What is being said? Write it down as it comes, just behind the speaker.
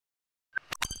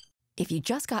If you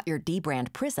just got your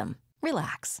dbrand Prism,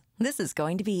 relax. This is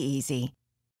going to be easy.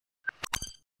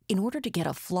 In order to get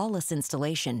a flawless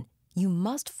installation, you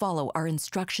must follow our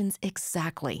instructions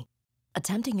exactly.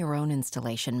 Attempting your own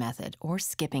installation method or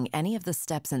skipping any of the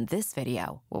steps in this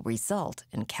video will result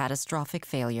in catastrophic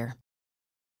failure.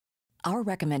 Our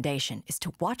recommendation is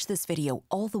to watch this video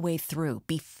all the way through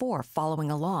before following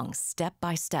along step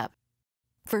by step.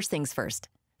 First things first,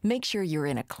 make sure you're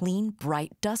in a clean,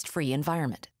 bright, dust-free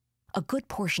environment. A good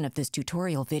portion of this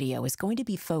tutorial video is going to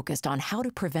be focused on how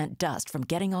to prevent dust from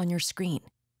getting on your screen.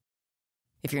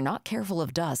 If you're not careful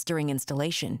of dust during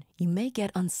installation, you may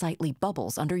get unsightly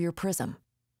bubbles under your Prism.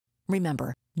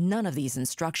 Remember, none of these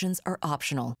instructions are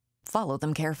optional. Follow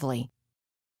them carefully.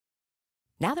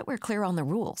 Now that we're clear on the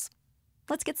rules,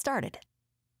 let's get started.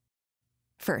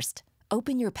 First,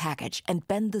 open your package and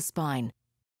bend the spine.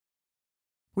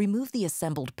 Remove the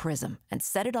assembled Prism and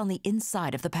set it on the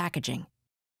inside of the packaging.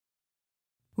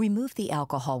 Remove the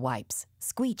alcohol wipes,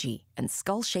 squeegee, and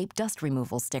skull-shaped dust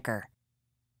removal sticker.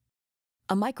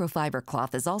 A microfiber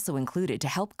cloth is also included to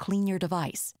help clean your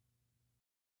device.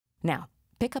 Now,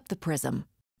 pick up the Prism.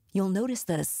 You'll notice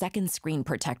that a second screen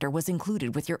protector was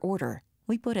included with your order.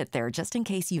 We put it there just in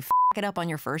case you f*** it up on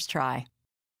your first try.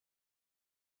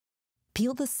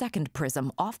 Peel the second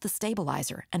Prism off the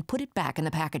stabilizer and put it back in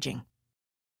the packaging.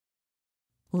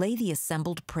 Lay the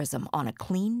assembled Prism on a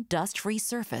clean, dust-free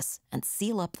surface and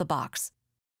seal up the box.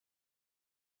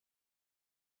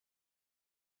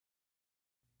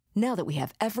 Now that we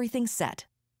have everything set,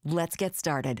 let's get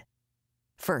started.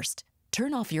 First,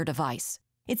 turn off your device.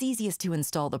 It's easiest to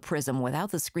install the Prism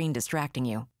without the screen distracting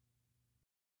you.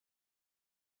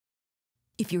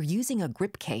 If you're using a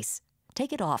grip case,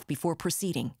 take it off before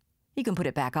proceeding. You can put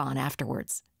it back on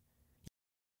afterwards.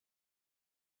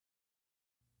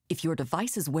 If your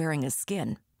device is wearing a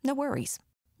skin, no worries.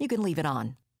 You can leave it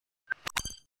on.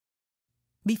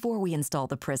 Before we install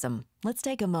the Prism, let's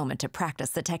take a moment to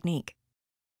practice the technique.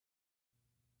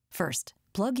 First,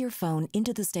 plug your phone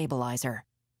into the stabilizer.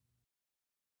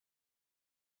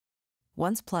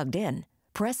 Once plugged in,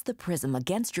 press the Prism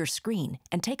against your screen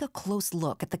and take a close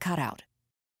look at the cutout.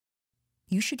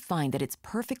 You should find that it's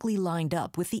perfectly lined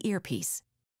up with the earpiece.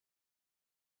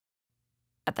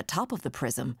 At the top of the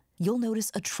Prism, you'll notice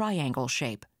a triangle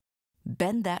shape.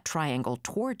 Bend that triangle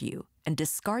toward you and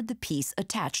discard the piece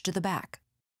attached to the back.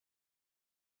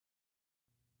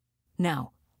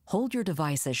 Now, hold your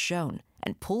device as shown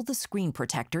and pull the screen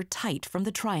protector tight from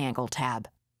the triangle tab.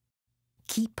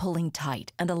 Keep pulling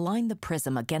tight and align the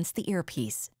Prism against the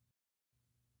earpiece.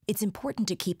 It's important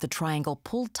to keep the triangle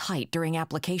pulled tight during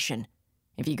application.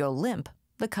 If you go limp,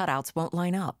 the cutouts won't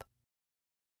line up.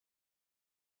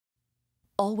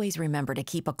 Always remember to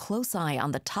keep a close eye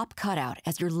on the top cutout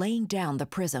as you're laying down the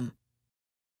Prism.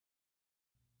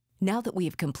 Now that we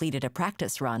have completed a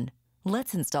practice run,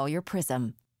 let's install your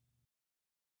Prism.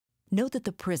 Note that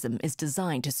the Prism is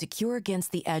designed to secure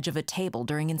against the edge of a table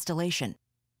during installation.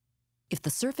 If the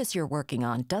surface you're working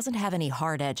on doesn't have any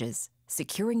hard edges,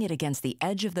 securing it against the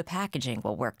edge of the packaging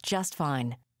will work just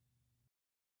fine.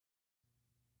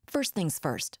 First things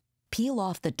first, peel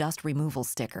off the dust removal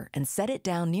sticker and set it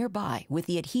down nearby with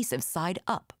the adhesive side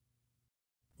up.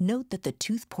 Note that the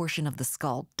tooth portion of the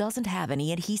skull doesn't have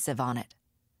any adhesive on it.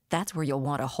 That's where you'll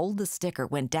want to hold the sticker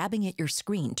when dabbing at your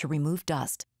screen to remove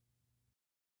dust.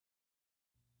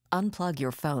 Unplug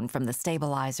your phone from the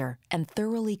stabilizer and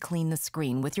thoroughly clean the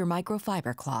screen with your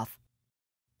microfiber cloth.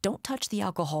 Don't touch the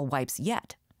alcohol wipes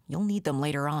yet. You'll need them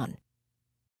later on.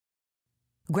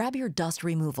 Grab your dust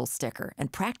removal sticker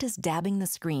and practice dabbing the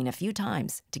screen a few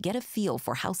times to get a feel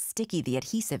for how sticky the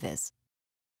adhesive is.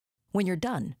 When you're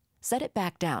done, set it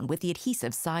back down with the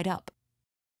adhesive side up.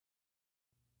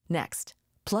 Next,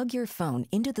 plug your phone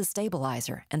into the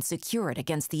stabilizer and secure it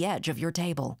against the edge of your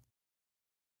table.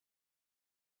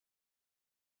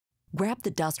 Grab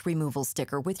the dust removal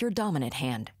sticker with your dominant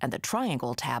hand and the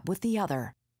triangle tab with the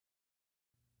other.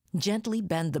 Gently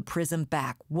bend the Prism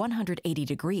back 180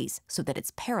 degrees so that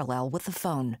it's parallel with the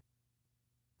phone.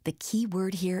 The key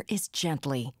word here is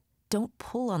gently. Don't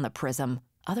pull on the Prism,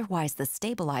 otherwise the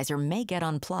stabilizer may get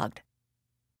unplugged.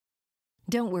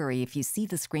 Don't worry if you see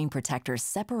the screen protector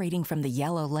separating from the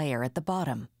yellow layer at the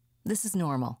bottom. This is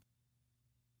normal.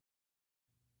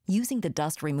 Using the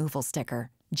dust removal sticker,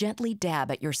 gently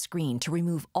dab at your screen to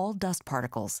remove all dust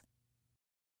particles.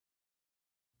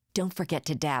 Don't forget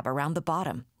to dab around the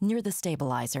bottom, near the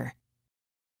stabilizer.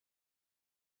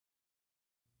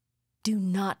 Do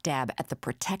not dab at the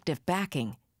protective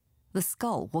backing. The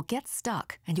skull will get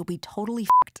stuck and you'll be totally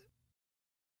f***ed.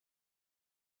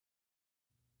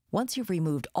 Once you've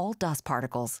removed all dust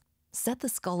particles, set the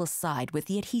skull aside with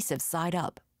the adhesive side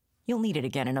up. You'll need it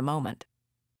again in a moment.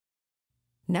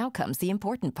 Now comes the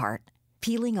important part,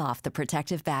 peeling off the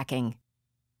protective backing.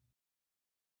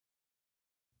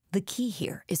 The key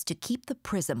here is to keep the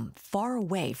prism far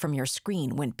away from your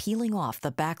screen when peeling off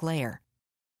the back layer.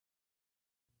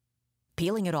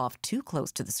 Peeling it off too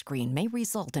close to the screen may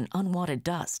result in unwanted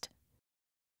dust.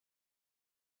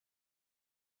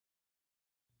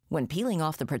 When peeling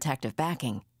off the protective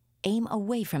backing, aim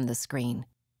away from the screen.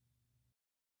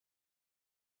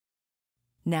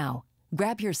 Now,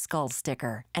 grab your skull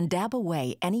sticker and dab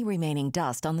away any remaining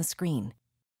dust on the screen.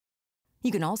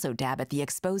 You can also dab at the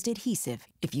exposed adhesive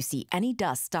if you see any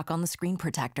dust stuck on the screen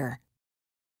protector.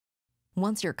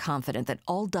 Once you're confident that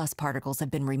all dust particles have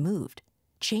been removed,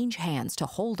 change hands to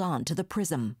hold on to the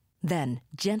prism. Then,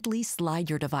 gently slide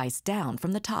your device down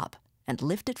from the top and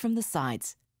lift it from the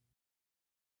sides.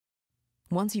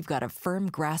 Once you've got a firm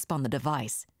grasp on the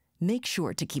device, make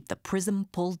sure to keep the prism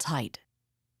pulled tight.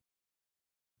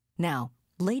 Now,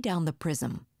 lay down the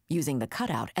prism, using the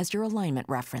cutout as your alignment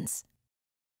reference.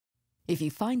 If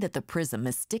you find that the prism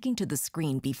is sticking to the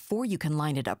screen before you can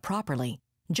line it up properly,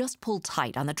 just pull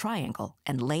tight on the triangle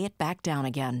and lay it back down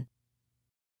again.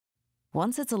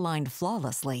 Once it's aligned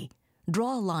flawlessly,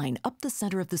 draw a line up the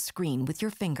center of the screen with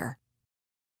your finger.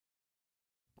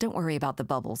 Don't worry about the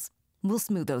bubbles. We'll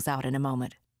smooth those out in a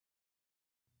moment.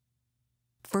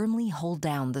 Firmly hold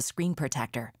down the screen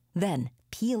protector, then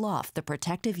peel off the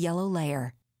protective yellow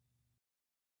layer.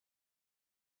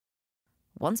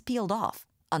 Once peeled off,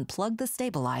 unplug the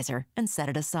stabilizer and set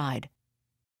it aside.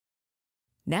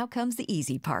 Now comes the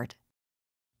easy part.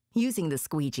 Using the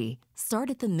squeegee, start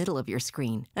at the middle of your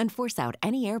screen and force out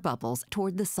any air bubbles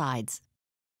toward the sides.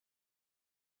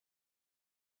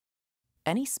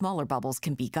 Any smaller bubbles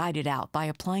can be guided out by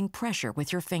applying pressure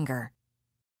with your finger.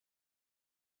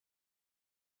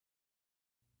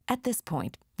 At this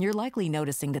point, you're likely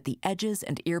noticing that the edges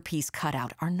and earpiece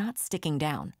cutout are not sticking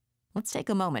down. Let's take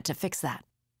a moment to fix that.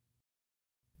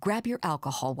 Grab your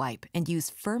alcohol wipe and use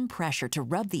firm pressure to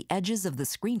rub the edges of the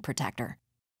screen protector.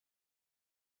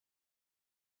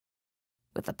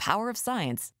 With the power of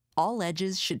science, all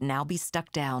edges should now be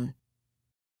stuck down.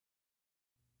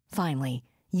 Finally,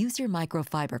 use your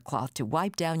microfiber cloth to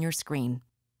wipe down your screen.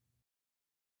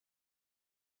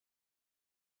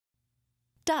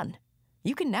 Done!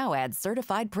 You can now add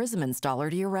Certified Prism Installer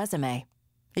to your resume.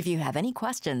 If you have any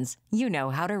questions, you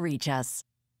know how to reach us.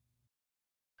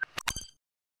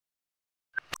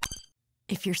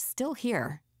 If you're still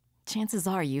here, chances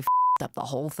are you've f***ed up the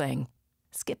whole thing.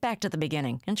 Skip back to the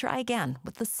beginning and try again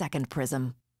with the second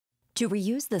prism. To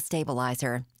reuse the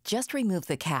stabilizer, just remove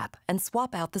the cap and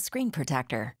swap out the screen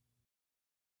protector.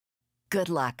 Good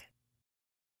luck!